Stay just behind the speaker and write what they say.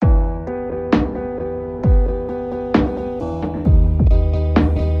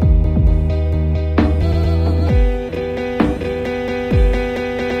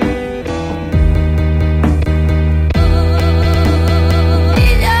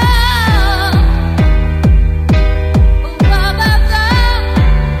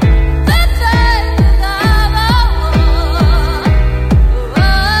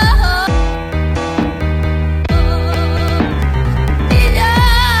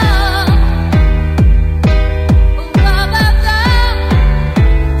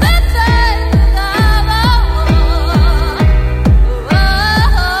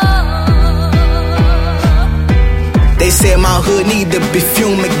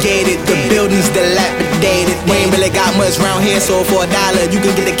created. The building's dilapidated. We ain't really got much round here, so for $1 you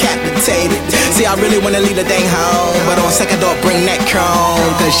can get decapitated. See, I really wanna leave the thing home, but on second thought, bring that chrome.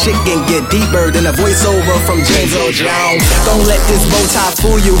 Cause shit can get deeper than a voiceover from James Earl Jones. Don't let this bow tie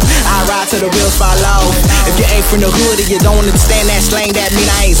fool you. I ride till the wheels fall off. If you ain't from the hood and you don't understand that slang, that mean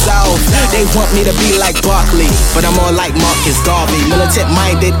I ain't soft. They want me to be like Barkley, but I'm more like Marcus Garvey.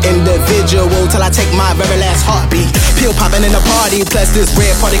 Militant-minded individual till I take my very last heartbeat. Pill popping in the party, plus this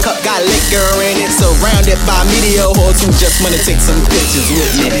red party cup got liquor in it. Surrounded by media whores who just wanna take some pictures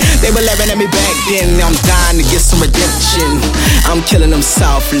with me. They were laughing at me back then, I'm dying to get some redemption. I'm killing them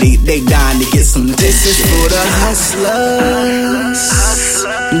softly, they dying to get some attention. This is for the hustlers,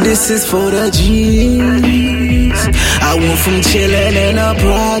 this is for the G's. I went from chilling in the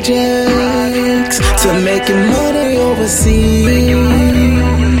projects to making money overseas.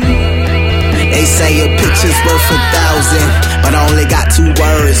 They say your picture's worth 1,000, but I only got 2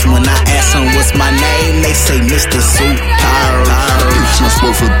 words. When I ask them what's my name, they say Mr. Super. Picture's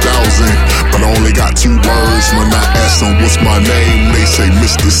worth 1,000, but I only got 2 words. When I ask them what's my name, they say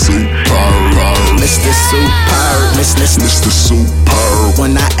Mr. Super. Mr. Super, Mr. Super.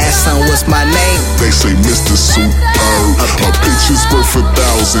 When I ask them what's my name, they say Mr. Super. A picture's worth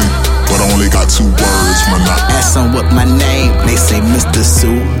 1,000, but I only got 2 words. When I ask them what my name, they say Mr.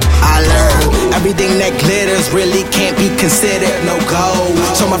 Super. I learned everything that glitters really can't be considered no gold.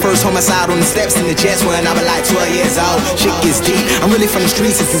 So my first homicide on the steps in the jets when I was like 12 years old. Shit gets deep, I'm really from the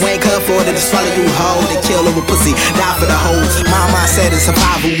streets. If you ain't cut for it, they just swallow you whole. They kill over pussy, die for the hoes. Mama said it's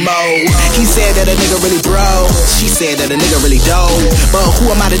survival mode. He said that a nigga really bro, she said that a nigga really dope. But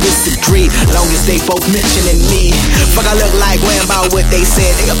who am I to disagree? Long as they both mentioning me. Fuck, I look like when about what they said.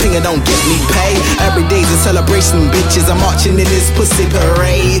 Their opinion don't get me paid. Every day's a celebration, bitches. I'm marching in this pussy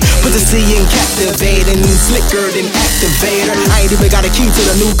parade. Put the C in captivating, slicker than activator. I ain't even got a key to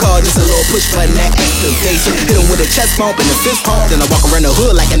the new car, just a little push button that activation. Hit him with a chest bump and a fist pump, then I walk around the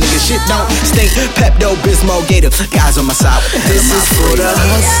hood like a nigga shit don't stink. Pepto Bismol Gator, guys on my side. This is for the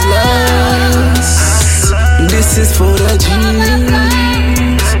hustlers, this is for the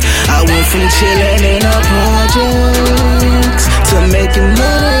G's. I went from chilling in the projects to making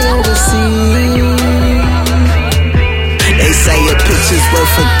money overseas. They say your picture's worth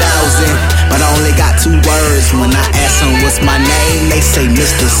 1,000, but I only got 2 words. When I ask them what's my name, they say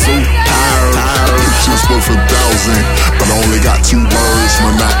Mr. Super. Picture's worth 1,000, but I only got 2 words.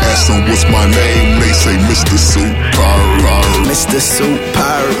 When I ask them what's my name, they say Mr. Super. Mr.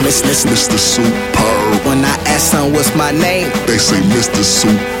 Super, Mr. Super. When I ask them what's my name, they say Mr.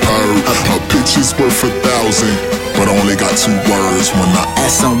 Super. A picture's worth 1,000, but I only got 2 words. When I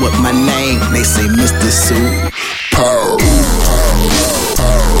ask them what my name, they say Mr. Super.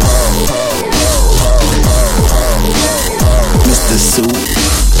 Mr. Super.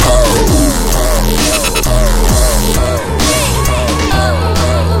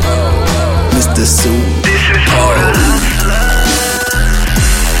 Mr. Super.